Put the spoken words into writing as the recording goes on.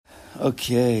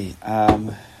Okay,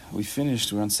 we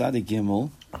finished. We're on Sadi Gimel.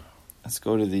 Let's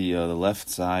go to the left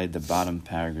side, the bottom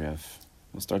paragraph.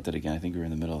 We'll start that again. I think we were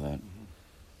in the middle of that.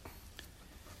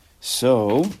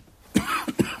 So,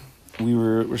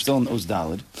 we're still in Oz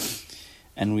Daled,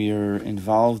 and we are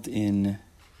involved in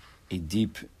a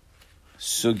deep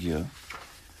sugya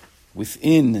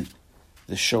within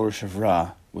the Shorish of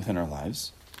Ra within our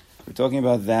lives. We're talking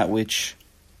about that which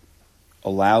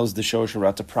allows the Shorish of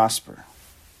Ra to prosper,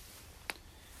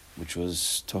 which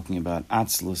was talking about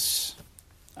Atzlus,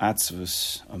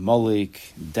 Atzvus,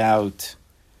 Amalek, doubt,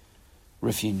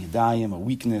 Rifyin Yadayim, a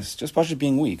weakness, just Pasha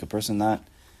being weak, a person not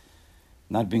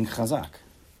being chazak.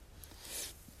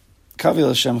 Kavi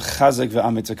Hashem, chazak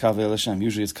ve'amitza Kavi Hashem.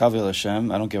 Usually it's Kavi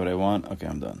Hashem, I don't get what I want, okay,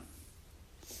 I'm done.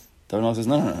 David says,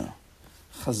 no.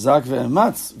 Chazak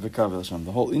ve'ematz ve'Kavi Hashem.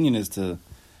 The whole Indian is to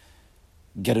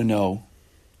get to know,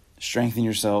 strengthen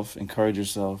yourself, encourage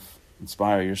yourself,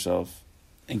 inspire yourself,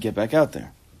 and get back out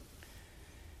there.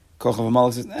 Kochav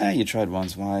Amalek says, you tried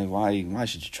once, why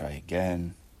should you try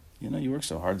again? You work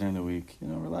so hard during the week,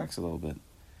 relax a little bit.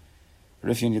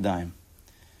 Rifyin Yadayim.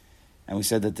 And we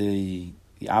said that the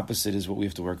opposite is what we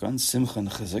have to work on, Simcha and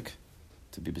Chizuk.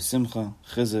 To be besimcha,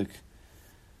 Chizuk,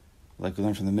 like we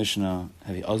learned from the Mishnah,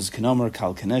 Hevi Oz Kenomer,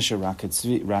 Kal Kanesha,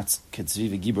 Ratz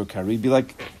Ketzvi, V'Gibor Kari, be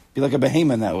like a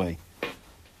behemoth in that way.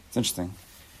 It's interesting.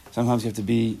 Sometimes you have to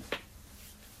be,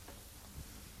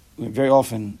 very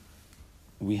often,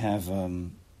 we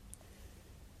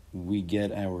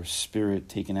get our spirit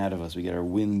taken out of us. We get our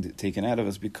wind taken out of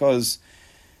us because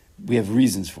we have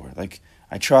reasons for it. Like,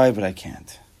 I try, but I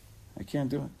can't. I can't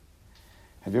do it.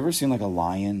 Have you ever seen like a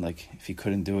lion? Like, if he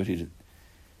couldn't do it,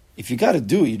 if you got to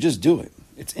do it, you just do it.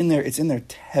 It's in there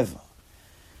teva.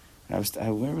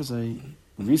 And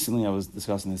recently I was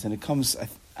discussing this, and it comes,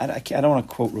 I don't want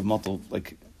to quote Rav Mutal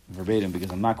like verbatim,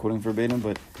 because I'm not quoting verbatim,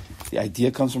 but the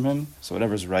idea comes from him. So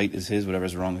whatever's right is his,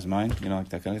 whatever's wrong is mine. Like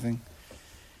that kind of thing.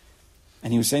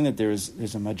 And he was saying that there's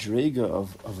a madrega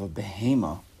of a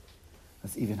behemoth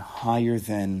that's even higher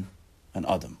than an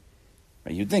Adam.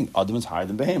 Right? You'd think Adam is higher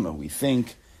than behemoth. We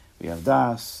think, we have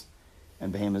das,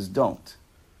 and behemoths don't.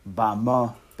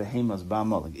 Bama, behemoth's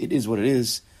bama. Like, it is what it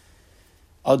is.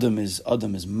 Adam is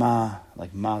ma.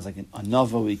 Like ma is like an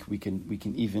anava.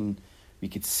 We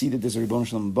can see that there's a Rebbeinu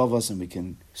Shalom above us, and we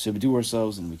can subdue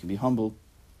ourselves, and we can be humble.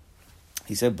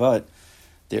 He said, but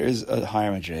there is a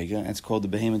higher madrega, and it's called the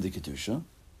behemoth de kedusha.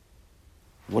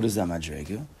 What is that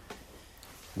madrega?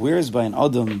 Whereas by an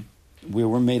Adam, where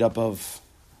we're made up of,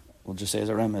 we'll just say as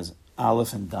a remez,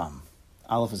 Aleph and Dam.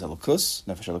 Aleph is Elokus,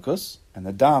 Nefesh Elokus, and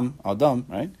the Dam, Adam,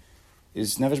 right,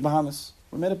 is Nefesh Bahamas.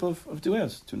 We're made up of two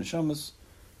airs, two neshamas,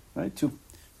 right?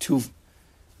 Two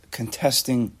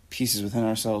contesting pieces within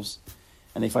ourselves,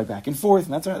 and they fight back and forth,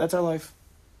 and that's our life.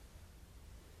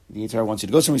 The yetzer wants you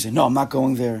to go somewhere, you say, no, I'm not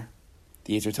going there.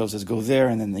 The yetzer tells us go there,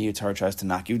 and then the yetzer tries to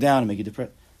knock you down and make you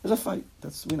depressed. There's a fight.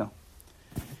 We know.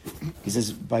 He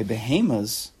says, by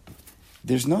behemoths,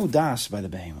 there's no das by the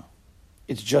behemoth.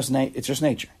 It's just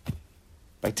nature.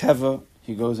 By teva,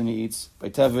 he goes and he eats. By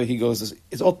teva, he goes.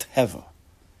 It's all teva.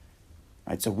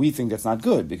 Right? So we think that's not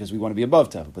good because we want to be above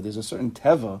teva. But there's a certain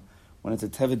teva, when it's a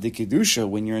teva de kedusha,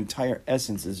 when your entire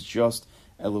essence is just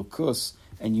elokus,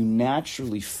 and you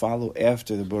naturally follow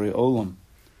after the Borei Olam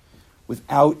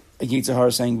without a yetzer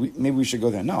hara saying, maybe we should go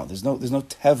there. No, there's no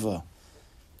teva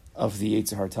of the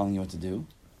yetzer hara telling you what to do.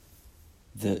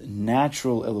 The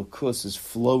natural elokus is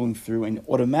flowing through, and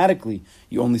automatically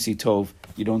you only see tov,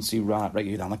 you don't see ra,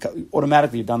 right?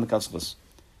 Automatically you're down the kaslas.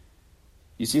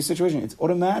 You see a situation, it's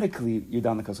automatically you're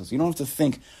down the kaslas. You don't have to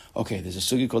think, okay, there's a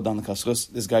sugi called down the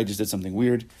kaslas, this guy just did something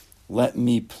weird, let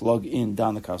me plug in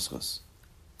down the kaslas.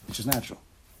 It's just natural.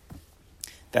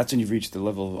 That's when you've reached the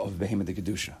level of behemoth de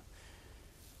kedusha.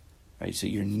 Right? So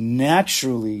you're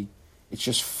naturally, it's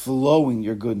just flowing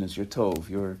your goodness, your tov,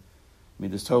 your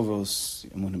Middos tovos,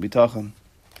 emunah bitachon.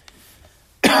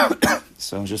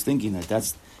 So I was just thinking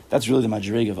that's really the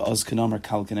madrig of Oz Kenomer,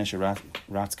 Kal Kanesha,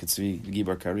 Ratz Ketzvi,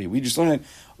 V'Gibor Kari. We just learn to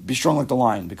be strong like the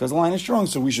lion, because the lion is strong,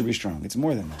 so we should be strong. It's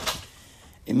more than that.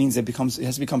 It means it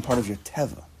has to become part of your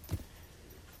teva.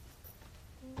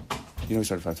 We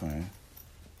started 5:20, right?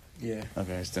 Yeah.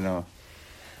 Okay, I just didn't know.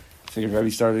 I figured if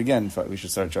we started again, we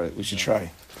should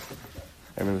try.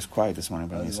 Everybody was quiet this morning.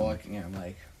 I was walking out, I'm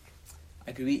like,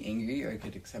 I could be angry, or I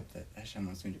could accept that Hashem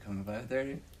wants me to come about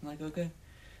 30. I'm like, okay,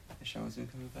 Hashem wants me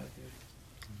to come about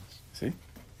 30. See?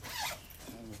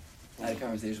 I had a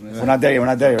conversation with him. We're not there.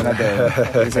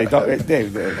 You say,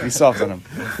 Dave, be soft on him.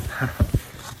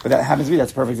 But that happens to be,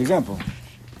 that's a perfect example.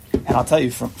 And I'll tell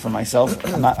you, for myself,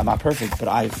 I'm not perfect, but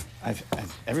I've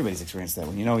everybody's experienced that.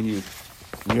 When you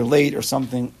and you're late or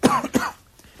something,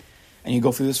 and you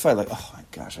go through this fight, like, oh my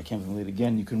gosh, I can't be late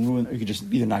again. You can ruin, or you could just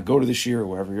either not go to the shir or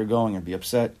wherever you're going or be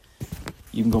upset.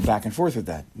 You can go back and forth with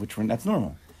that, that's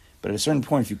normal. But at a certain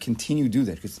point, if you continue to do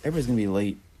that, because everybody's going to be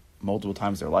late multiple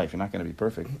times in their life, you're not going to be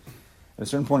perfect. At a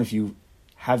certain point, if you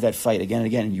have that fight again and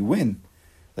again and you win,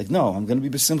 like, no, I'm going to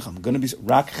be besimcha, I'm going to be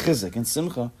rak chizuk and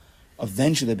simcha,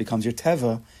 eventually that becomes your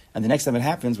teva, and the next time it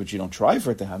happens, which you don't try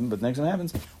for it to happen, but the next time it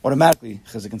happens, automatically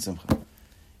chizuk and simcha.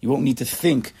 You won't need to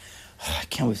think, oh, I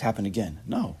can't wait to happen again.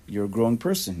 No, you're a growing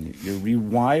person. You're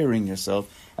rewiring yourself,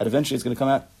 and eventually it's going to come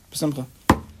out besimcha.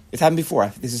 It's happened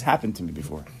before. This has happened to me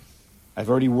before. I've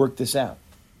already worked this out.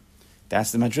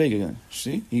 That's the madrega.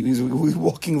 See? He's a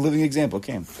walking, living example.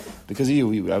 Came. Because of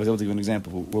you, I was able to give an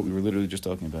example of what we were literally just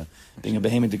talking about. Being a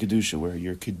behemoth de kedusha, where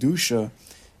your kedusha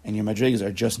and your madregas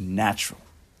are just natural.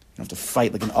 You don't have to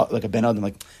fight like a ben adam,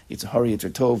 like it's a hara, it's a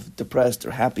tov, depressed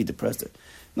or happy, depressed.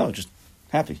 No, just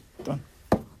happy. Done.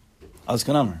 Alles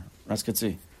kanamer. Ras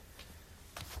katzi.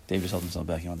 Dave just held himself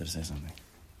back. He wanted to say something.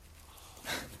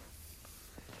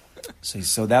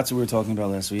 So that's what we were talking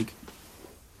about last week.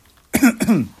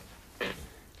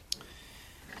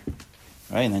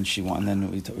 Right, and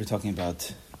then we were talking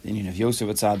about the union of Yosef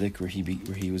Tzaddik, where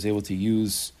he was able to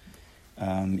use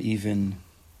even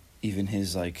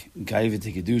his like gaiva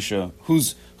kedusha,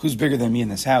 who's bigger than me in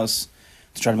this house,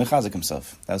 to try to mechazik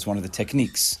himself. That was one of the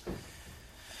techniques.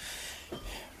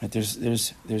 Right,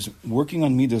 there's working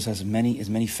on Middos has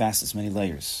many facets, many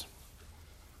layers.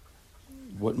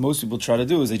 What most people try to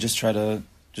do is they just try to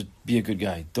just be a good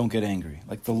guy, don't get angry.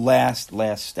 Like the last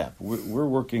step. We're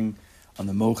working on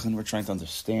the mochen, we're trying to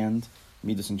understand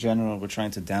Middos in general, we're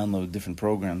trying to download different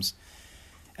programs.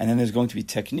 And then there's going to be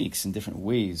techniques and different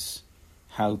ways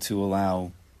how to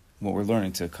allow what we're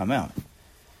learning to come out.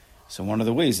 So one of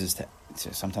the ways is to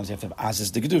sometimes you have to have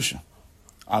azaz de kedusha,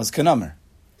 az kanamer.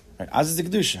 Right? Azaz de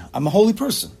kedusha. I'm a holy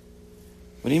person.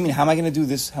 What do you mean? How am I going to do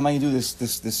this? How am I going to do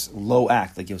this low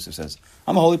act, like Yosef says?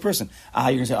 I'm a holy person. You're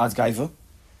going to say az gaiva.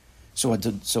 So was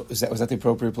that the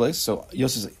appropriate place? So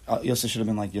Yosef should have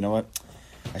been like, you know what?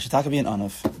 I should talk to be an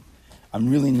anuf. I'm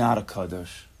really not a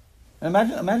kadosh. And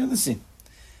imagine the scene.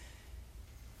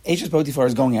 H.S. Potiphar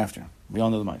is going after him. We all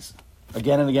know the mice.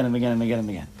 Again and again and again and again and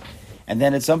again. And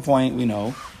then at some point, we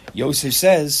know, Yosef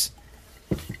says,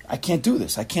 I can't do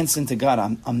this. I can't sin to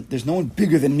God. There's no one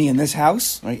bigger than me in this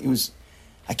house. Right?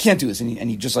 I can't do this. And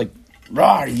he just like,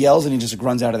 rah, he yells and he just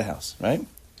runs out of the house. Right?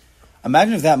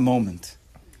 Imagine if that moment,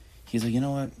 he's like, you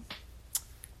know what?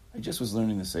 I just was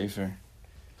learning the Sefer.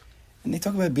 And they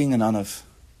talk about being an anuf.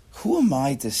 Who am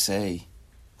I to say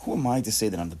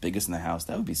that I'm the biggest in the house?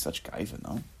 That would be such gaiva,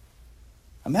 no?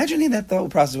 Imagine that the whole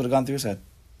process would have gone through his head.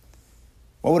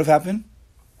 What would have happened?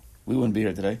 We wouldn't be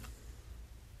here today.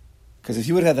 Because if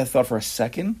he would have had that thought for a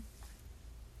second,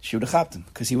 she would have chapped him.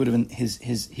 Because he would have been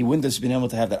he wouldn't have been able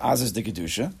to have that azaz de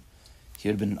kedusha. He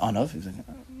would have been an anuf. He was like,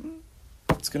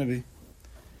 it's going to be.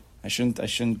 I shouldn't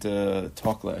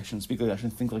talk like, I shouldn't speak like that. I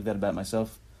shouldn't think like that about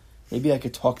myself. Maybe I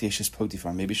could talk to Yeshus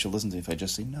Potiphar. Maybe she'll listen to me if I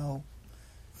just say, no,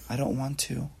 I don't want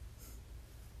to.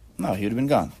 No, he would have been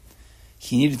gone.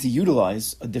 He needed to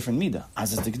utilize a different midah,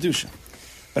 azaz de kedusha.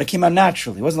 But it came out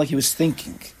naturally. It wasn't like he was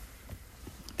thinking.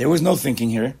 There was no thinking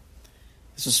here.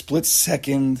 This was a split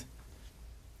second.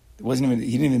 He didn't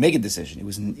even make a decision. It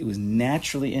was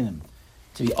naturally in him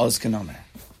to be oz kanomer.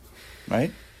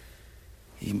 Right?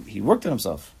 He worked on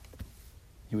himself.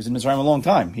 He was in Mitzrayim a long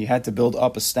time. He had to build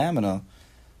up a stamina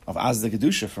of az de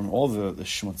kedusha from all the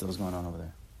shmutz that was going on over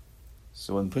there.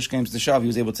 So when push came to the shove, he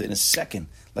was able to, in a second,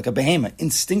 like a behemoth,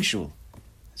 instinctive.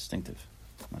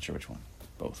 I'm not sure which one.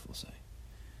 Both, we'll say.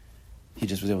 He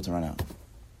just was able to run out.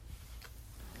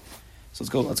 So let's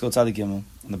go Tzadik Gimel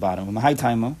on the bottom. Mahai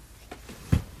Taima.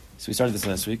 So we started this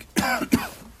last week.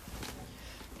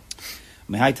 Mahai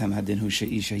Taima hadin hu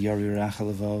she'isha yari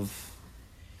rachalav.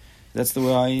 That's the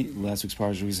way last week's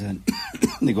parasha we said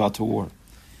they go out to war.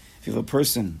 If you have a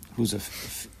person who's a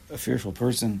fearful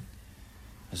person,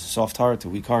 has a soft heart, a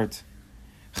weak heart,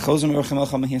 he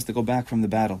has to go back from the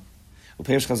battle.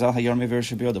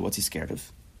 What's he scared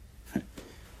of?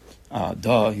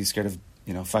 He's scared of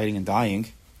fighting and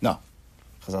dying. No,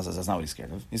 Chazal says that's not what he's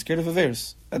scared of. He's scared of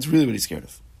Averis. That's really what he's scared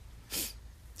of. He's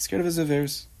scared of his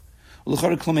Averis. Who's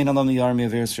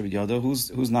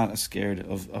not scared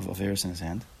of Averis in his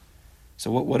hand? So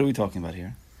what are we talking about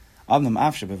here? He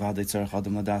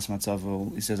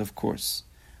says, of course,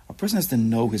 a person has to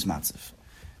know his matzav.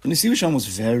 When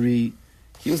Yisivashon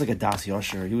he was like a Das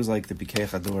Yosher, he was like the Bikei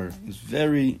Chador, he was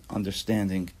very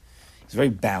understanding, he's very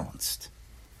balanced.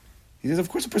 He says, of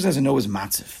course a person has to know his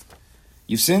matzav.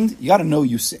 You sinned, you got to know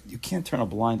you sinned. You can't turn a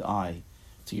blind eye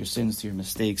to your sins, to your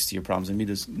mistakes, to your problems and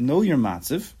middos. Know your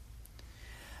matziv.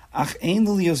 Ach ein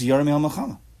liyos yar me'al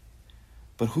malchala.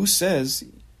 But who says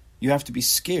you have to be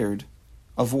scared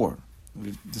of war?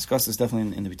 We've discussed this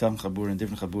definitely in the Bitachon Chabur and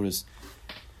different Chaburas.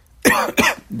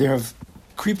 There have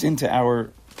creeped into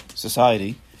our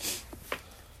society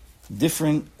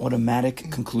different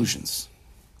automatic conclusions.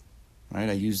 Right?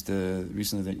 I used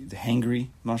recently the hangry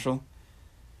mashal.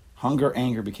 Hunger,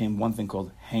 anger became one thing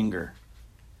called hanger.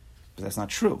 But that's not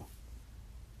true.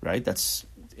 Right? It's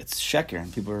sheker,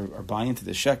 and people are buying into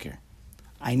the sheker.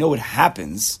 I know it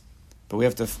happens, but we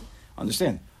have to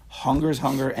understand. Hunger is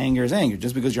hunger, anger is anger.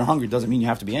 Just because you're hungry doesn't mean you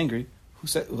have to be angry.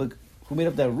 Who made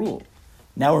up that rule?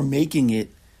 Now we're making it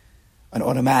an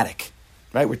automatic,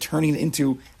 right? We're turning it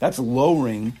into, that's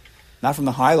lowering, not from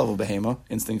the high level behema,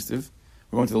 instinctive,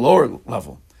 we're going to the lower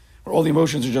level, where all the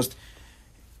emotions are just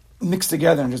mixed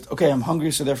together and just, okay, I'm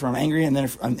hungry, so therefore I'm angry, and then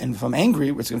if I'm angry,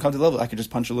 it's going to come to the level, I could just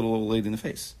punch a little old lady in the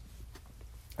face.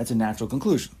 That's a natural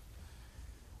conclusion.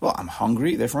 Well, I'm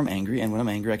hungry, therefore I'm angry, and when I'm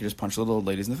angry, I can just punch little old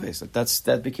ladies in the face.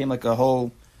 That became like a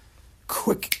whole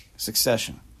quick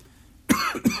succession.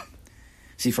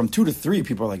 See, from 2 to 3,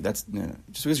 people are like, just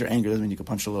because you're angry doesn't mean you can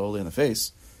punch a little old lady in the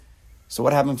face. So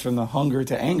what happens from the hunger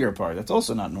to anger part? That's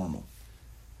also not normal.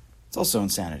 It's also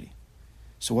insanity.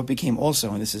 So what became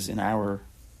also, and this is in our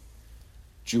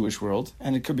Jewish world,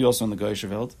 and it could be also in the Goyish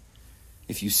world,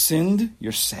 if you sinned,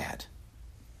 you're sad.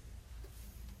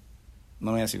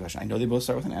 Let me ask you a question. I know they both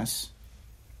start with an S.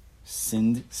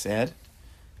 Sinned, sad.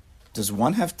 Does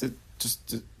one have to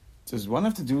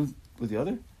do with the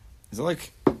other? Is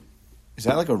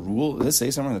that like a rule? Does it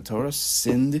say somewhere in the Torah?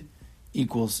 Sinned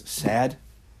equals sad?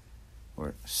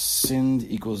 Or sinned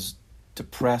equals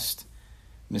depressed?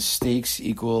 Mistakes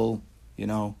equal,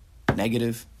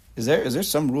 negative? Is there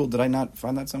some rule? Did I not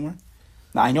find that somewhere?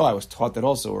 Now, I know I was taught that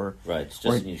also, or right. It's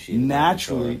just or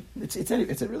naturally. It's I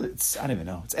don't even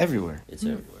know. It's everywhere. It's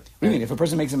everywhere. What do you mean? If a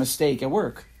person makes a mistake at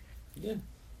work, yeah,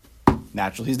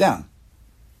 naturally he's down.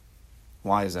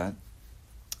 Why is that?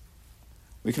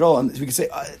 We could say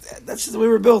that's just the way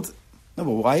we're built. No,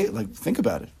 but why? Think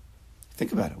about it.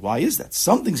 Think about it. Why is that?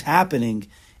 Something's happening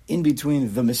in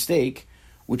between the mistake,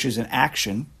 which is an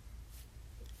action,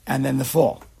 and then the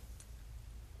fall.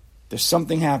 There's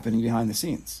something happening behind the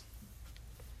scenes.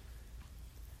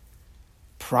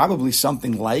 Probably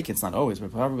something like, it's not always,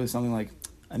 but probably something like,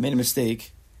 I made a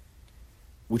mistake,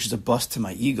 which is a bust to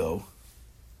my ego.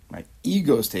 My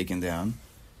ego's taken down,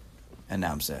 and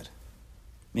now I'm sad.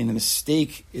 I mean, the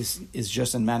mistake is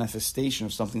just a manifestation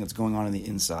of something that's going on in the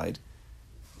inside.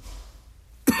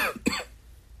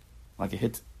 Like a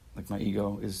hit, like my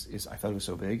ego is I thought it was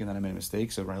so big, and then I made a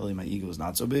mistake, so really my ego is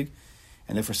not so big.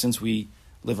 And therefore, since we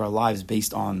live our lives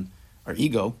based on our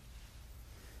ego,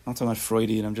 I'm not talking about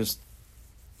Freudian,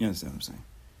 you understand what I'm saying?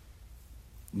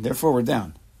 And therefore, we're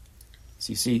down. So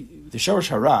you see, the Shorish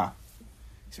Hara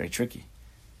is very tricky.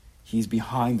 He's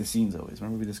behind the scenes always.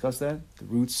 Remember we discussed that? The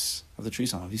roots of the tree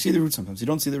sometimes. You see the roots sometimes. You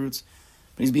don't see the roots.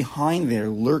 But he's behind there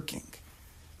lurking.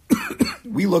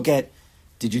 We look at,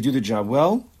 did you do the job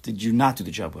well? Did you not do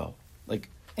the job well? Like,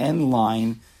 end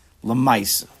line,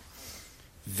 lamaisa.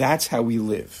 That's how we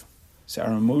live. So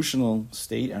our emotional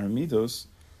state, our middos,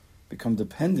 become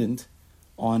dependent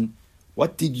on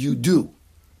what did you do?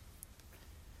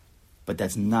 But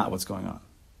that's not what's going on.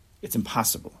 It's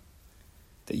impossible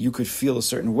that you could feel a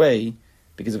certain way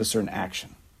because of a certain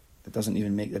action. That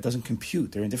doesn't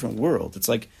compute. They're in a different world. It's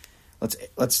like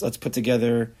let's put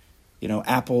together,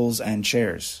 apples and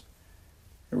chairs.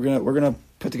 We're gonna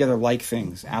put together like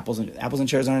things. Apples and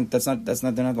chairs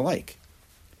they're not alike.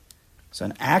 So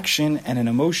an action and an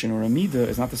emotion or a midah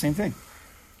is not the same thing.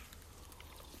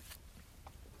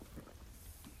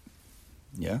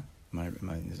 Yeah?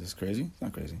 Is this crazy? It's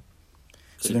not crazy.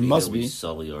 Could So there must we be...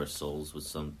 sully our souls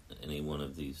with any one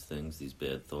of these things, these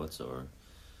bad thoughts, or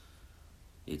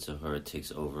yetzer hara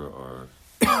takes over our...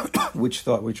 Which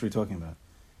are we talking about?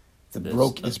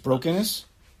 This brokenness?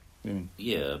 What do you mean?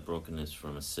 Yeah, brokenness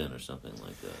from a sin or something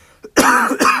like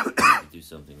that. You do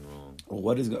something wrong. Well,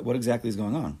 what exactly is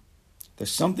going on?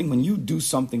 There's something, when you do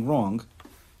something wrong,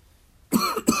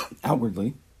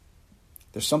 outwardly,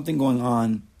 there's something going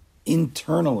on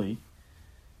internally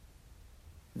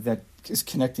that is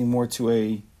connecting more to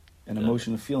an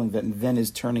emotional feeling that then is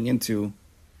turning into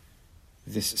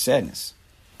this sadness.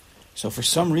 So for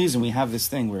some reason we have this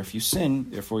thing where if you sin,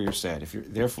 therefore you're sad. If you're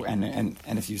therefore and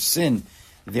if you sin,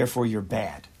 therefore you're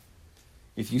bad.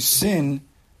 If you sin,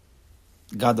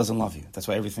 God doesn't love you. That's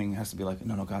why everything has to be like,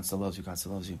 no, God still loves you. God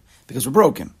still loves you because we're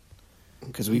broken.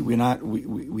 Because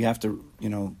we have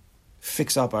to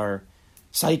fix up our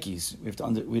psyches. We have to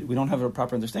we don't have a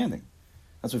proper understanding.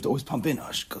 That's why we have to always pump in.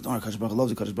 Kadosh Baruch Hu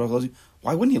loves you. Kadosh Baruch Hu loves you.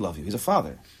 Why wouldn't he love you? He's a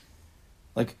father.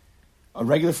 Like a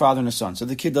regular father and a son. So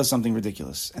the kid does something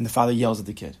ridiculous, and the father yells at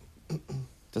the kid.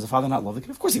 Does the father not love the kid?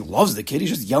 Of course he loves the kid.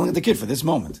 He's just yelling at the kid for this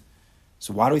moment.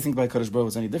 So why do we think by Kadosh Baruch Hu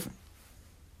it's any different?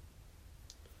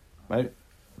 Right? It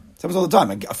happens all the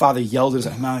time. A father yelled at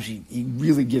his mouth. He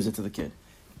really gives it to the kid.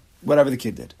 Whatever the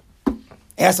kid did.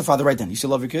 Ask the father right then, you still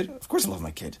love your kid? Of course I love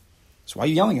my kid. So why are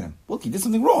you yelling at him? Look, he did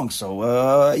something wrong, so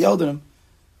I yelled at him.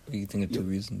 You think of two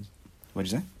reasons.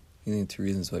 What'd you say? You think of two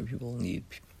reasons why people need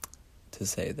to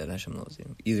say that Hashem loves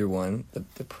you. Either one,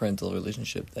 the parental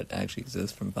relationship that actually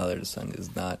exists from father to son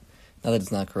is not that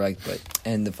it's not correct,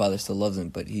 and the father still loves him,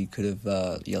 but he could have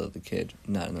yelled at the kid,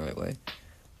 not in the right way.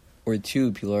 Or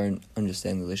two, people aren't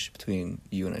understanding the relationship between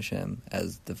you and Hashem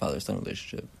as the father-son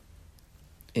relationship.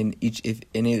 If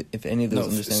any of those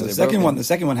understandings so are broken, the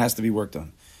second one has to be worked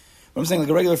on. But I'm saying, like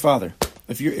a regular father,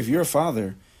 if you're a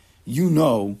father, you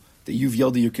know that you've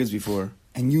yelled at your kids before,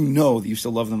 and you know that you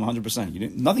still love them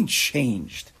 100%. Nothing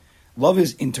changed. Love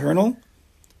is internal,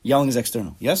 yelling is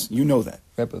external. Yes, you know that.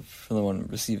 Right, but from the one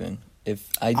receiving,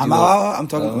 if I do, I'm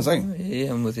talking. One second.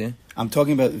 Yeah, I'm with you. I'm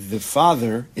talking about the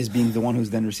father is being the one who's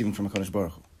then receiving from a Kadosh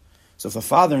Baruch Hu. So if the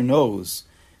father knows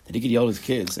that he could yell at his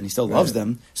kids and he still loves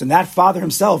them, so that father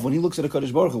himself, when he looks at a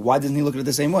Kadosh Baruch Hu, why doesn't he look at it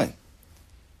the same way?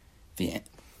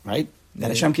 Right? That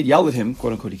Hashem could yell at him,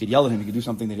 quote unquote, he could yell at him, he could do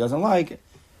something that he doesn't like,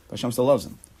 but Hashem still loves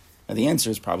him. Now the answer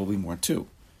is probably more too.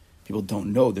 People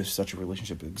don't know there's such a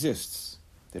relationship that exists.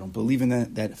 They don't believe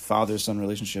in that father-son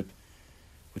relationship,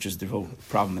 which is the whole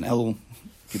problem in Elul.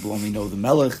 People only know the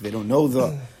Melech, they don't know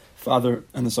the father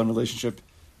and the son relationship,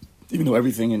 even though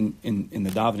everything in the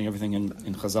davening, everything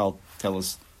in Chazal tell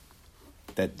us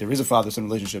that there is a father-son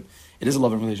relationship. It is a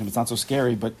loving relationship. It's not so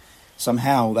scary, but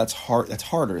somehow that's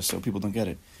harder, so people don't get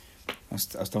it. I was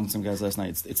telling some guys last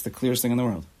night, it's the clearest thing in the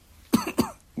world.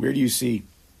 Where do you see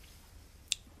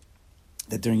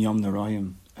that during Yom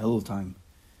Narayim, Elul time,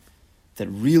 that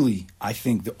really, I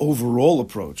think the overall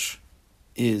approach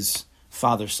is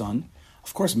father-son?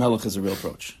 Of course, Melech is a real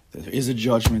approach. There is a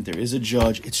judgment, there is a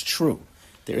judge, it's true.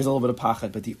 There is a little bit of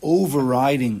pachad, but the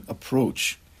overriding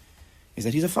approach is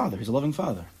that he's a father, he's a loving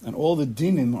father. And all the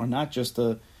dinim are not just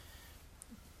to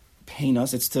pain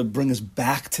us, it's to bring us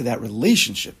back to that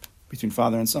relationship between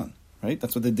father and son, right?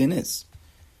 That's what the din is.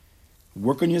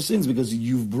 Work on your sins because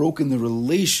you've broken the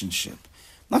relationship.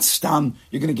 Not stam,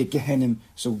 you're going to get Gehenim,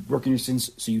 so work on your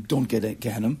sins so you don't get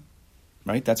Gehenim,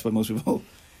 right? That's what most people,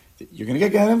 you're going to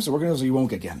get Gehenim, so work on it so you won't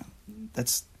get Gehenim.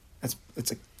 It's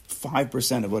like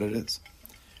 5% of what it is.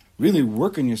 Really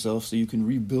work on yourself so you can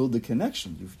rebuild the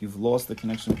connection. You've lost the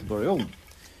connection with the Borei Olam.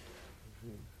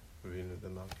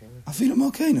 Avinu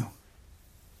Malkeinu.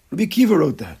 Rabbi Akiva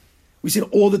wrote that. We say it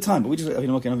all the time, but we just say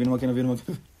Avinu Malkeinu, Avinu Malkeinu, Avinu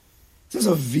Malkeinu. It says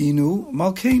Avinu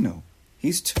Malkeinu.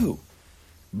 He's two.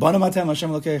 Bana Matem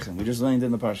Hashem Lokechem. We just learned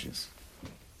in the Parshas.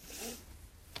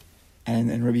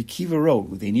 And Rabbi Akiva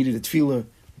wrote, they needed a tefillah.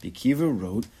 Rabbi Akiva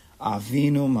wrote,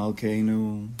 Avinu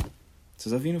Malkeinu. It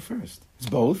says Avinu first. It's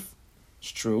both.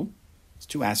 It's true. It's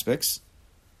two aspects.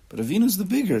 But Avinu's the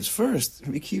bigger. It's first.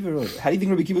 Rabbi Akiva wrote it. How do you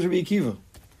think Rabbi Akiva was Rabbi Akiva?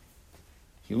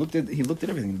 He looked at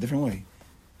everything in a different way.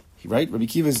 Right? Rabbi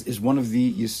Akiva is one of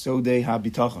the Yesodei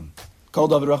HaBitachon. Kol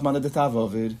David Rachman Adetav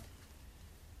Ovid.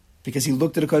 Because he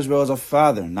looked at Akash Baruch as a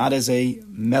father, not as a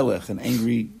melech, an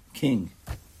angry king.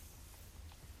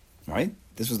 Right?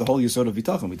 This was the whole Yesod of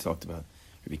Bitachon we talked about.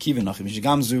 Rabbi Akiva, Nachim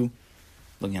Shigamzu,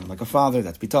 looking at him like a father,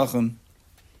 that's Bitachon.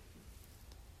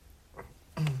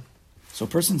 So a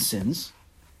person sins.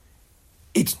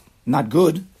 It's not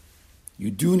good. You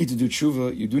do need to do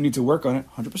tshuva. You do need to work on it,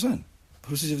 100%. But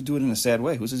who says you have to do it in a sad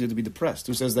way? Who says you have to be depressed?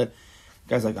 Who says that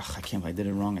guy's like, I can't. I did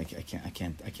it wrong. I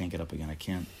can't get up again.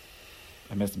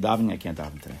 I messed up davening. I can't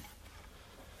daven today.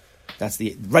 That's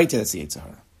the yetzer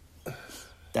hara.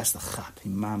 That's the chap.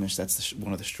 Mamish. That's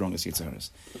one of the strongest yetzer haras.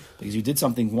 Because you did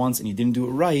something once and you didn't do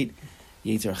it right.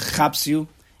 Yetzer chaps you,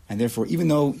 and therefore, even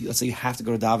though let's say you have to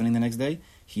go to davening the next day,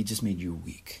 he just made you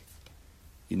weak.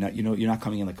 You're not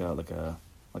coming in like a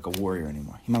warrior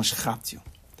anymore. He mamish chapped you.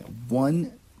 That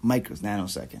 1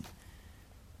 nanosecond.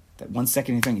 That 1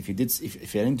 second thing. If you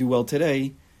didn't do well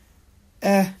today,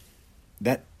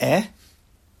 that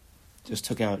just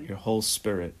took out your whole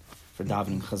spirit for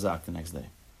davening chazak the next day.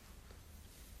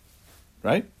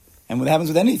 Right? And what happens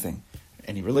with anything,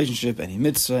 any relationship, any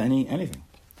mitzvah, anything.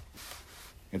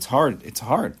 It's hard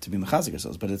to be mechazik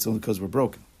ourselves, but it's only because we're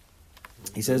broken.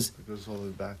 He says, it goes all the way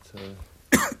back to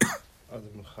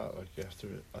Adam like after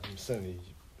Adam sinned,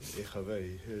 he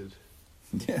heard.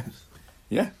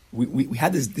 Yeah. We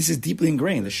had this. This is deeply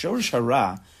ingrained. The shorish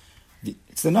hara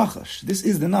It's the nachash. This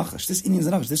is the nachash. This Indian's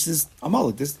the nachash. This is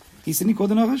Amalek. He said he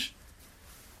called the nachash.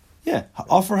 Yeah,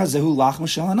 ha'afar hazehu lachma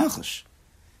shel hanachash.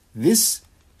 This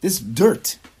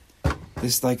dirt,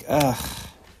 this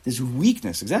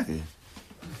weakness, exactly.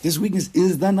 This weakness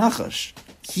is the nachash.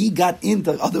 He got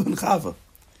into Adam and Chava.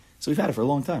 So we've had it for a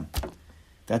long time.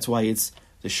 That's why it's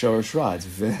the Shorosh Ra. It's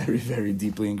very, very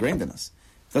deeply ingrained in us.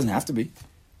 It doesn't have to be.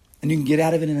 And you can get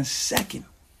out of it in a second.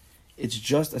 It's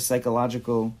just a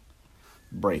psychological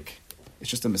break. It's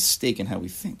just a mistake in how we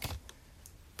think.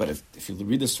 But if you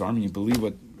read the Swarm and you believe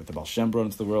what the Baal Shem brought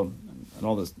into the world and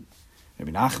all this,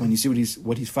 Rabbi Nachman, you see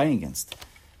what he's fighting against.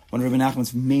 One of Rabbi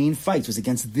Nachman's main fights was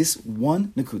against this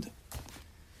one Nakuda.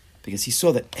 Because he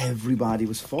saw that everybody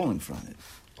was falling from it.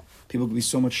 People could be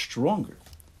so much stronger.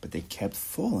 But they kept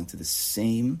falling to the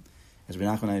same, as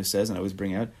Rabbi Nachman says, and I always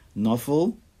bring out,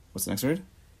 Nafel, what's the next word? Do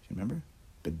you remember?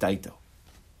 Bedaito.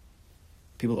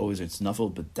 People always say it's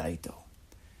Nafel Bedaito.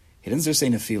 He doesn't just say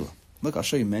Nefila. Look, I'll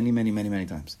show you many, many, many, many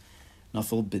times.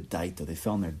 Nafel Bedaito. They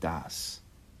fell in their das.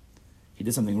 He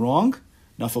did something wrong.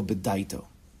 Nafel Bedaito.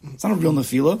 It's not a real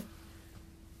Nefila.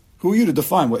 Who are you to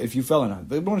define what if you fell or not?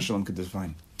 The Rebbeinu Shalom could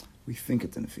define. We think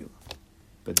it's a Nefila.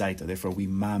 Bedaito. Therefore, we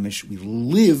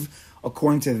live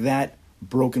according to that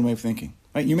broken way of thinking.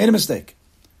 Right? You made a mistake.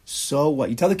 So what?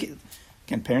 You tell the kid,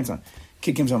 again, parents on.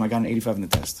 Kid comes home, I got an 85 in the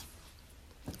test.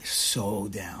 They're so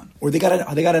down. Or they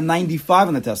got a 95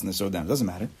 on the test and they're so down. It doesn't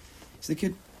matter. So the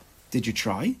kid, did you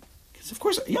try? Of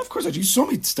course. You saw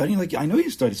me studying. Like, I know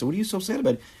you studied. So what are you so sad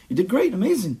about? You did great,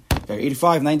 amazing. Got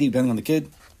 85, 90, depending on the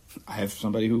kid. I have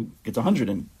somebody who gets 100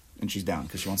 and she's down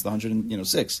because she wants the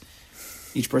 106.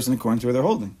 Each person according to where they're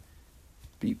holding.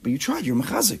 But you tried. You're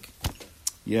mechazik.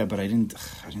 Yeah, but I didn't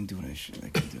do what I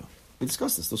could do. We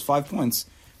discussed this. Those 5 points.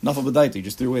 Nafal b'daita. You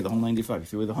just threw away the whole 95. You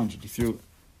threw away the 100.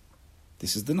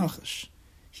 This is the nachash.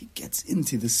 He gets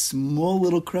into the small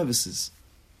little crevices.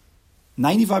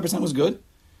 95% was good.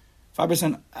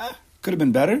 5% could have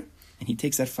been better. And he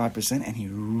takes that 5% and he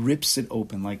rips it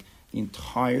open like the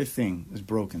entire thing is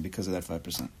broken because of that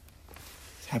 5%. It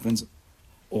happens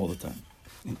all the time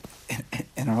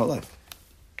in our whole life.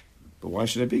 But why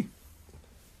should it be?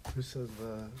 Who says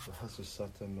the Hasur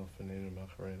Sata Milfanenu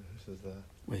Macharein? Who says that?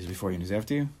 Wait, is it before you and he's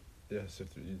after you? Yes, if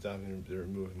you down to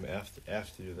remove him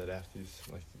after you, that after he's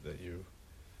like that you.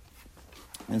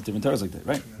 And it's different Torahs like that,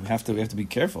 right? Yeah. We have to be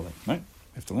careful, right?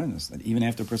 We have to learn this. That even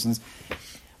after a person is,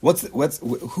 where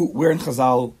in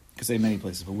Chazal, I could say many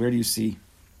places, but where do you see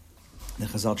the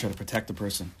Chazal try to protect the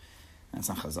person? And it's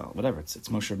not Chazal, whatever. It's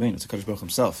Moshe Rabbeinu. It's HaKadosh Baruch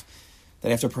himself.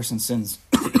 That after a person sins,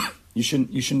 you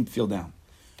shouldn't feel down.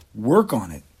 Work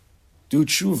on it. Do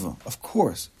tshuva, of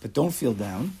course, but don't feel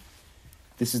down.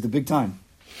 This is the big time.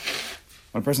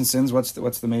 When a person sins, what's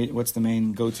the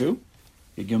main go-to?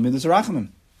 You give him Middos Rachamim,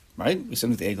 right? We said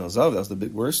with the Egel Zav, that was the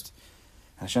big worst.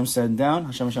 Hashem said down,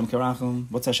 Hashem Kerachim.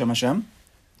 What's Hashem?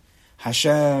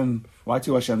 Hashem, why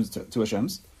two Hashems?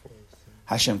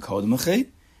 Hashem Kodem Echet,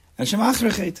 and Hashem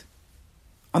Acher Echet.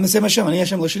 I'm the same Hashem, Ani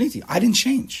Hashem Lo Shiniti. I didn't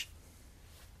change.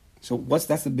 So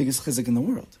that's the biggest chizik in the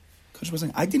world. Kodesh was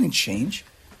saying, I didn't change,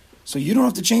 so you don't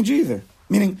have to change either.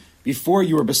 Meaning, before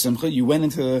you were besimcha, you went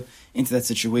into that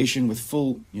situation with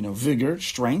full, vigor,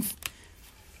 strength.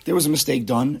 There was a mistake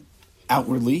done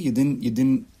outwardly. You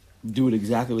didn't do it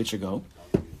exactly where it should go.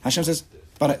 Hashem says,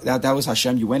 but that was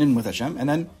Hashem. You went in with Hashem, and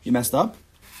then you messed up.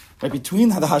 Right between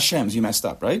the Hashems, you messed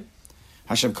up. Right?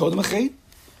 Hashem kodem echet,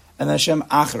 and then Hashem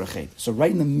acher echet. So right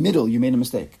in the middle, you made a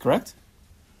mistake. Correct?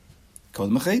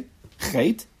 Kodem echet,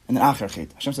 chet, and then acher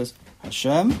echet. Hashem says,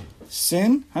 Hashem,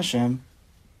 sin, Hashem.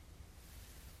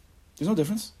 There's no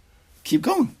difference. Keep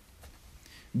going.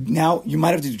 Now, you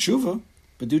might have to do tshuva,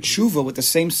 but do tshuva with the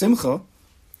same simcha and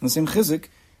the same chizik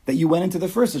that you went into the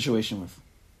first situation with.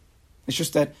 It's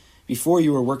just that before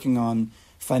you were working on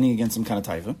fighting against some kind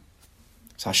of taiva.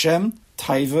 So Hashem,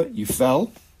 taiva, you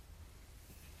fell.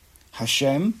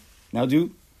 Hashem, now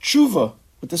do tshuva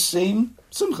with the same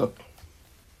simcha.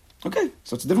 Okay,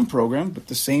 so it's a different program, but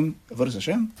the same avodas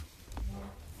Hashem.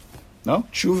 No?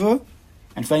 Tshuva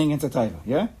and fighting against a taiva,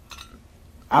 yeah?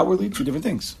 Outwardly, two different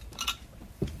things.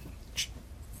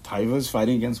 Taiva is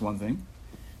fighting against one thing.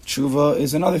 Tshuva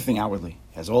is another thing outwardly.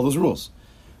 It has all those rules.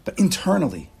 But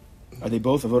internally, are they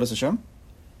both avodas Hashem?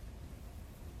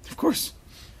 Of course.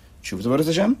 Tshuva is avodas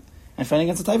Hashem, and fighting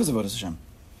against the taiva is avodas Hashem.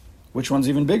 Which one's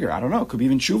even bigger? I don't know. Could be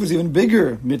even tshuva is even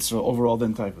bigger mitzvah overall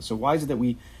than taiva. So why is it that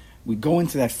we go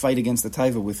into that fight against the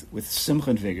taiva with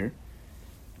simcha and vigor,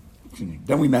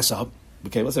 then we mess up.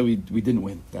 Okay, let's say we didn't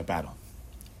win that battle.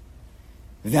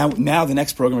 Now the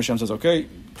next program, Hashem says, okay,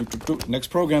 next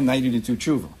program, now you need to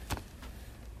do tshuva.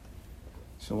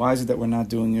 So why is it that we're not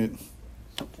doing it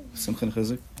Simcha and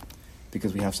Chizuk?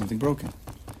 Because we have something broken.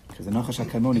 Because the Nachash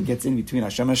HaKadmoni gets in between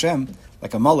Hashem,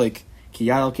 like a Malik, Ki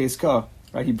Yad Al Keis Ka,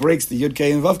 right? He breaks the Yud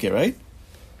K and Vav K, right?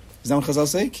 Is that what Chazal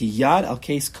say? Ki Yad Al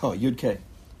Keis Ka, Yud K.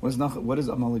 What does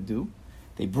a Malik do?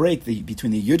 They break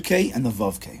between the Yud K and the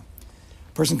Vav K.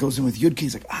 Person goes in with Yud K,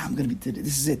 he's like,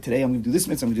 this is it, today I'm going to do this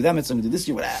mitzvah, I'm going to do that mitzvah, I'm going to do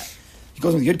this, whatever. He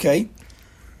goes in with Yud K,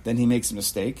 then he makes a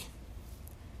mistake,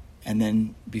 and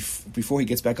then before he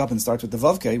gets back up and starts with the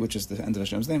Vav K, which is the end of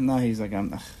Hashem's name, now he's like,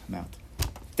 I'm out.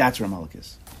 That's where Amalek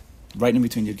is. Right in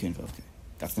between Yud K and Vav K.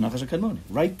 That's the Nachash HaKadmoni.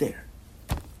 Right there.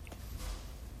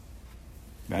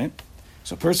 Right?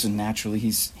 So a person, naturally,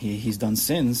 he's done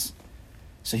sins,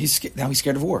 so now he's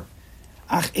scared of war.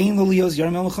 But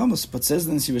says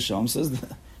the Nesiv Shalom, says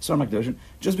the Sarmak Dorshan,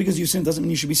 just because you sin doesn't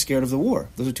mean you should be scared of the war.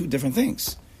 Those are two different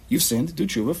things. You've sinned, do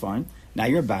tshuva, fine. Now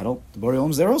you're in battle. The Borei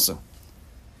Olam's there also.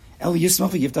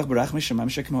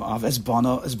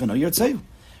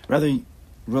 Rather,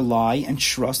 rely and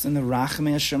trust in the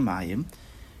Rachmei Hashemayim.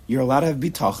 You're allowed to have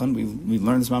bitachon. We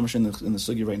learned this mamash in the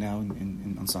sugi right now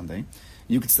on Sunday.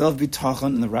 You could still have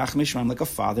bitachon in the Rachmei Hashemayim like a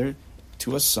father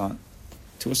to a son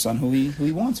who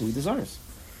he wants, who he desires.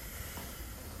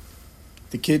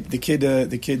 The kid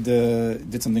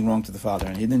did something wrong to the father,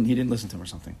 and he didn't listen to him or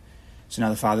something. So now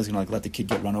the father's going to let the kid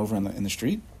get run over in the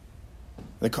street.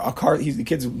 The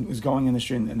kid's going in the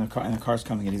street, and the car's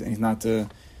coming, and he's not. The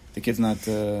kid's not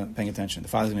paying attention. The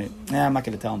father's going to, I'm not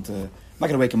going to tell him to. I'm not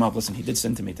going to wake him up. Listen, he did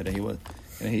sin to me today. He was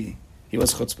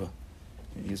chutzpah.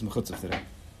 He was mechutzah today.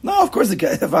 No, of course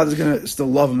the father's going to still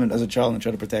love him as a child and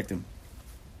try to protect him.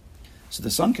 So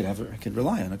the son could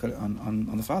rely on the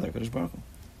father, Kadosh Baruch Hu.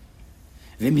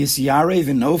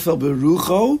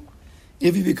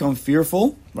 If you become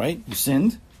fearful, right, you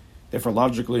sinned, therefore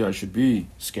logically I should be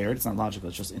scared. It's not logical,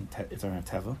 it's just it's our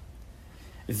teva.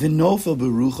 V'nofel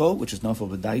berucho, which is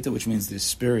nofel b'daita, which means the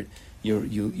spirit, your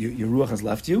ruach has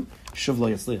left you, shuv lo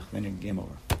yatzliach, then you're game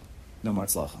over. No more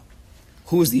tzlacha.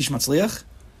 Who is the ish matzliach?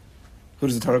 Who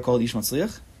does the Torah call Ish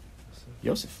matzliach?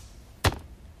 Yosef.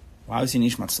 Why was he an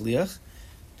ish matzliach?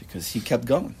 Because he kept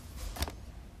going.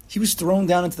 He was thrown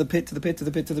down into the pit,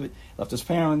 left his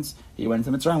parents, he went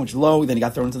into Mitzrayim, which is low, then he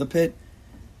got thrown into the pit.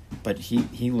 But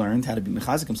he learned how to be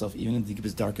mechazik himself even in the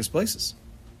deepest, darkest places.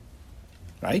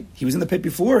 Right? He was in the pit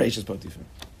before Eishes Potiphar.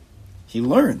 He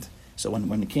learned. So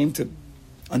when it came to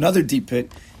another deep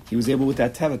pit, he was able with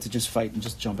that teva to just fight and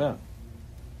just jump out.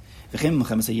 Therefore, in the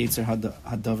fight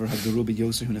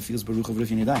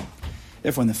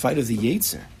of the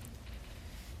yetzer,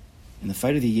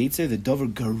 the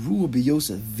davar garu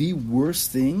b'yosa, the worst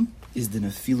thing is the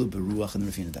nefilu beruach and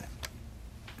the refinadai.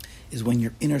 Is when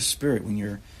your inner spirit, when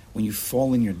you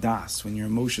fall in your das, when your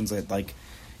emotions like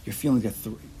your feelings get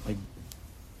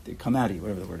they come out of you,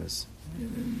 whatever the word is.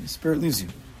 Your spirit leaves you.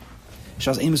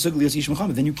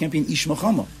 Then you can't be an ish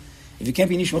milchama. If you can't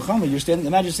be an ish milchama,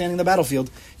 imagine standing in the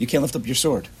battlefield, you can't lift up your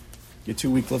sword. You're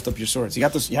too weak to lift up your sword. So you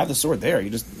have the sword there.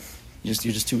 You're just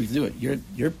too weak to do it.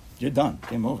 You're done.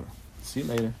 Game over. See you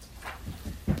later.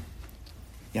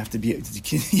 You have to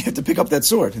pick up that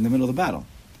sword in the middle of the battle.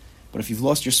 But if you've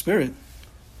lost your spirit,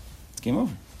 it's game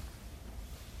over.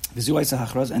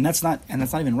 And that's not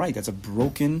even right. That's a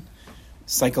broken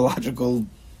psychological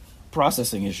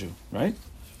processing issue, right?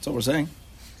 That's what we're saying.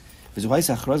 That's why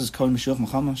the Kohen Mashiach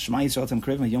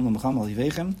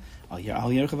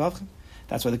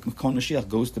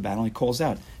goes to battle and he calls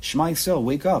out, Shema Yisrael,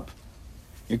 wake up.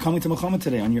 You're coming to Muhammad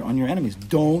today on your enemies.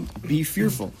 Don't be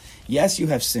fearful. Yes, you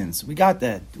have sins. We got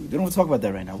that. We don't want to talk about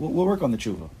that right now. We'll work on the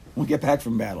tshuva. We'll get back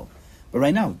from battle. But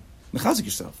right now, mechazik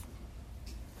yourself.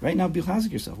 Right now,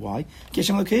 mechazik yourself. Why?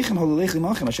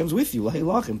 Hashem's with you.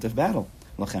 To battle.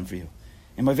 Lachem for you.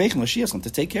 And my veichem Mashiach to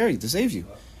take care of you, to save you.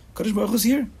 Kadosh Baruch Hu is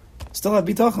here. Still have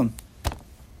bitachon.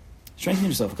 Strengthen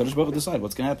yourself. Kadosh Baruch Hu decide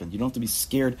what's going to happen. You don't have to be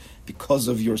scared because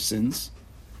of your sins.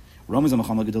 This, of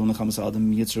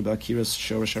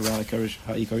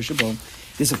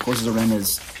course, is a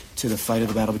remez to the fight of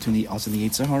the battle between us and the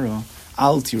yetzer hara.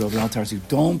 Al tiro v'al tarsu.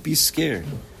 Don't be scared.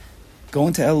 Go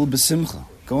into el b'simcha.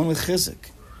 Go in with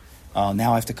chizuk.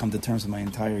 Now I have to come to terms with my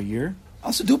entire year.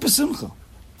 Also do b'simcha.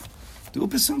 Do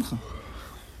b'simcha.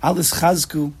 Al is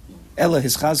chazku. Ella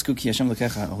his chazku ki Hashem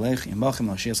lekecha olech yimachem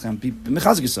l'ashiaschem. Be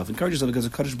mechazik yourself. Encourage yourself because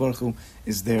the Kadosh Baruch Hu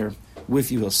is there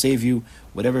with you. He'll save you.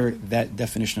 Whatever that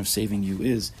definition of saving you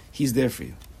is, He's there for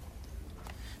you.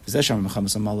 That's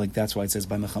why it says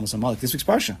by Mechamas Amalek. This week's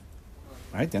parsha,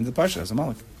 right? The end of the parsha is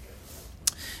Amalek.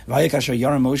 When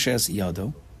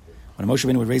Moshe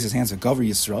Rabbeinu would raise his hands to Gover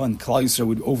Yisrael, and Klal Yisrael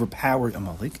would overpower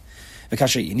Amalek.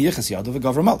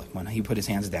 When he put his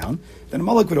hands down, then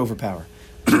Amalek would overpower.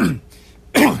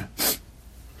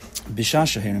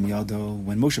 Bishasha Herem Yado,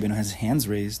 when Moshe Rabbeinu has his hands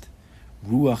raised,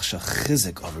 Ruach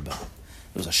Shachizik Overba.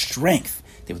 There was a strength.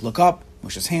 They would look up,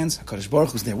 Moshe's hands, HaKadosh Baruch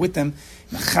Hu was there with them,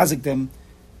 Machazik them,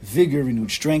 vigor,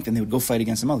 renewed strength, and they would go fight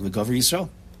against the Amalek. Would cover Yisrael.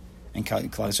 And Klal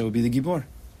Yisrael would be the Gibor,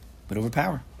 but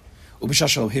overpower.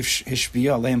 Ubishashal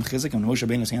Hishpia Aleim Chizik, and when Moshe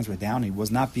Rabbeinu's hands were down, he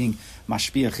was not being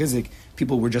Mashpia Chizik.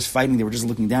 People were just fighting, they were just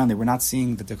looking down, they were not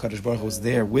seeing that the Kadosh Baruch Hu was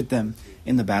there with them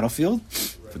in the battlefield.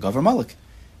 For Gover Amalek.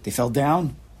 They fell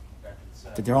down,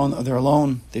 that they're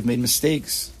alone, they've made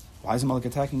mistakes. Why is Amalek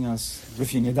attacking us?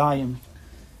 Rifyan Yadayim.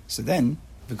 So then,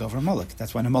 the Gover Amalek.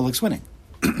 That's why Amalek's winning.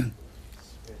 Hey,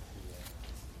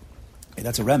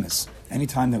 that's a remes.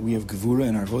 Anytime that we have Gevura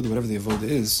in our Avoda, whatever the Avoda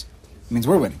is, it means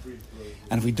we're winning.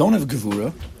 And if we don't have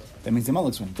Gevura, that means the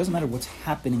Amalek's winning. It doesn't matter what's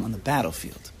happening on the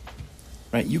battlefield.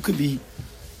 Right? You could be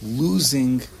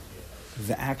losing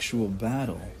the actual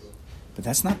battle, but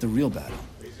that's not the real battle.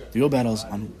 The real battle is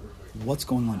on what's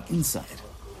going on inside.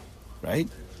 Right?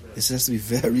 This has to be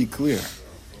very clear.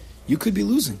 You could be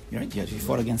losing. Right? You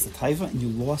fought against the Taiva and you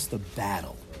lost the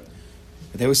battle.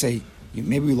 But they always say,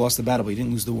 maybe we lost the battle, but you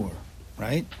didn't lose the war.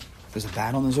 Right? There's a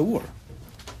battle and there's a war.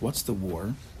 What's the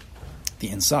war? The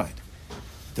inside.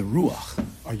 The ruach.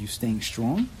 Are you staying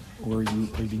strong or are you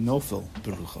being nofil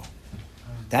berucho?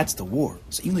 That's the war.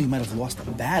 So even though you might have lost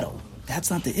the battle, that's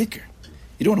not the ikr.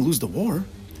 You don't want to lose the war.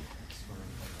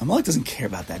 Amalek doesn't care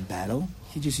about that battle.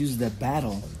 He just uses that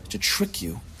battle to trick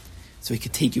you so he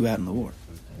could take you out in the war.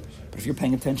 But if you're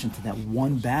paying attention to that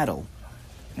one battle,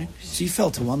 right? So you fell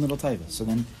to one little taiva. So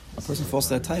then a person falls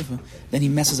to that taiva, then he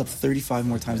messes up 35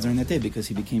 more times during that day because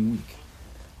he became weak.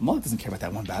 Amalek doesn't care about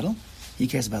that one battle. He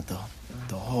cares about the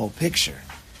whole picture.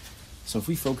 So if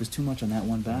we focus too much on that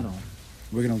one battle,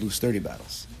 we're going to lose 30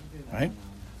 battles. Right?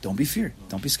 Don't be feared.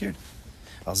 Don't be scared.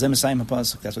 That's what the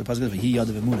pasuk is.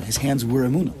 His hands were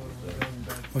emunah.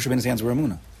 Moshe Rabbeinu's hands were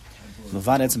emunah.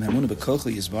 Besides the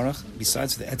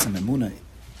etzem emunah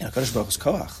in HaKadosh Baruch Hu's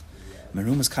koach,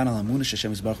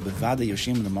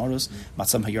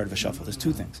 there's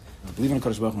two things. To believe in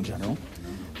HaKadosh Baruch Hu in general,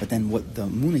 but then what the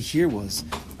emunah here was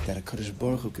that HaKadosh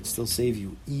Baruch Hu could still save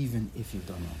you even if you've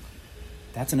done wrong.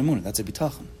 That's an emunah. That's a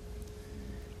bitachon.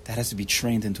 That has to be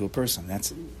trained into a person.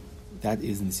 That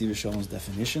is the Nesiva Shalom's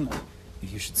definition.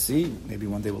 If you should see, maybe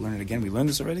one day we'll learn it again. We learned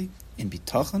this already. In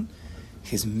bitachon,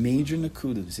 his major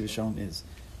nakuda of Nesiva Shalom is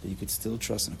that you could still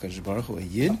trust in HaKadosh Baruch Hu, a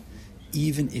yid,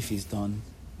 even if he's done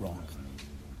wrong.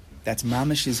 That's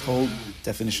mamish his whole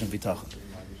definition of bitachon.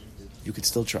 You could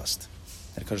still trust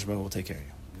that HaKadosh Baruch Hu will take care of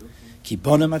you. Ki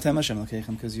bonim atem Hashem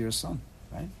l'keichem, because you're a son,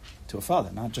 right? To a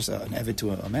father, not just an eved to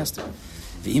a master.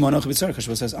 V'imo anochi b'tzar, HaKadosh Baruch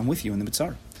Hu says, I'm with you in the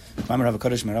b'tzar. Ma'amar Rav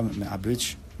HaKadosh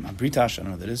Britash, I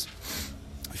don't know what that is.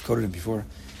 I've quoted him before.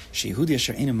 Shehudi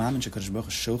asher einu mamin sheKadosh Baruch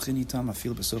Hu shochin itam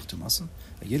afil b'soch tumasa.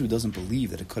 A yid who doesn't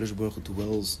believe that HaKadosh Baruch Hu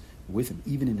dwells with him,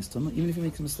 even in his tumah, even if he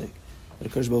makes a mistake. That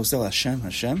HaKadosh Baruch Hu is still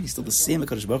Hashem, he's still the same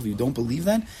HaKadosh Baruch Hu. If you don't believe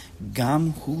that,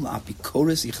 gam hu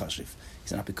la'apikoros yichashiv.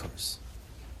 He's an apikoros.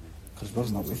 HaKadosh Baruch Hu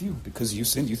is not with you because you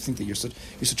sinned. You think that you're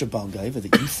such a bal gaiva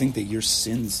that you think that your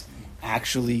sins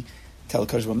actually tell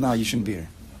HaKadosh Baruch Hu, no, you shouldn't be here.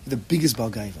 You're the biggest bal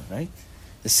gaiva, right?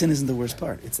 The sin isn't the worst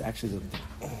part. It's actually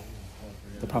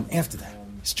the problem after that.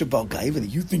 You're such a bal gaiva that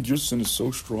you think your sin is so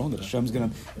strong that Hashem's going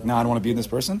to, no, I don't want to be in this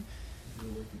person.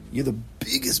 You're the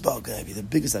biggest bal gaiva. You're the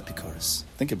biggest apikoros.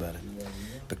 Think about it.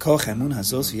 With this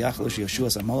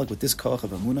koach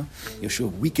of Amunah,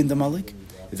 Yeshua weakened Amalek,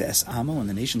 the Esamo, and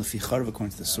the nation lefi charav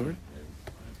according to the sword.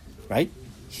 Right?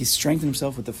 He strengthened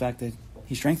himself with the fact that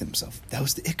he strengthened himself. That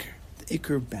was the ikr. The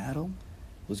ikr battle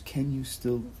was, can you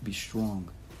still be strong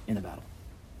in a battle?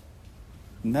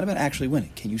 Not about actually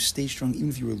winning. Can you stay strong even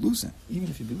if you were losing? Even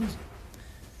if you'd be losing.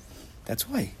 That's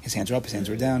why. His hands are up, his hands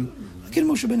are down. Look at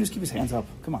Moshe Rabbeinu just keep his hands up.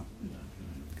 Come on.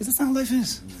 Because that's not how life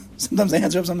is. Sometimes the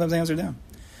hands are up, sometimes the hands are down.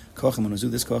 Koach Amunah,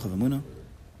 this koach of Amunah,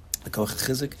 the koach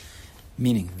chizik,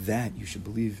 meaning that you should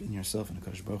believe in yourself and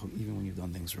HaKadosh Baruch Hu even when you've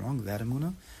done things wrong. That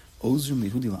Amunah, Ozum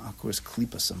Yehudi la'akors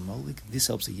klipas Amalek. This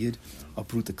helps a yid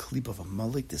uproot the klip of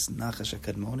Amalek, this nachash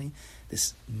hakadmoni,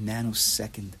 this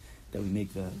nanosecond that we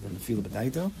make the nefila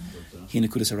b'daito. He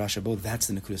nekudas harashabo. That's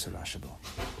the nekudas harashabo.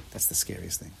 That's the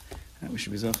scariest thing. We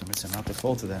should be zochim. It's not to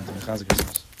fall to that.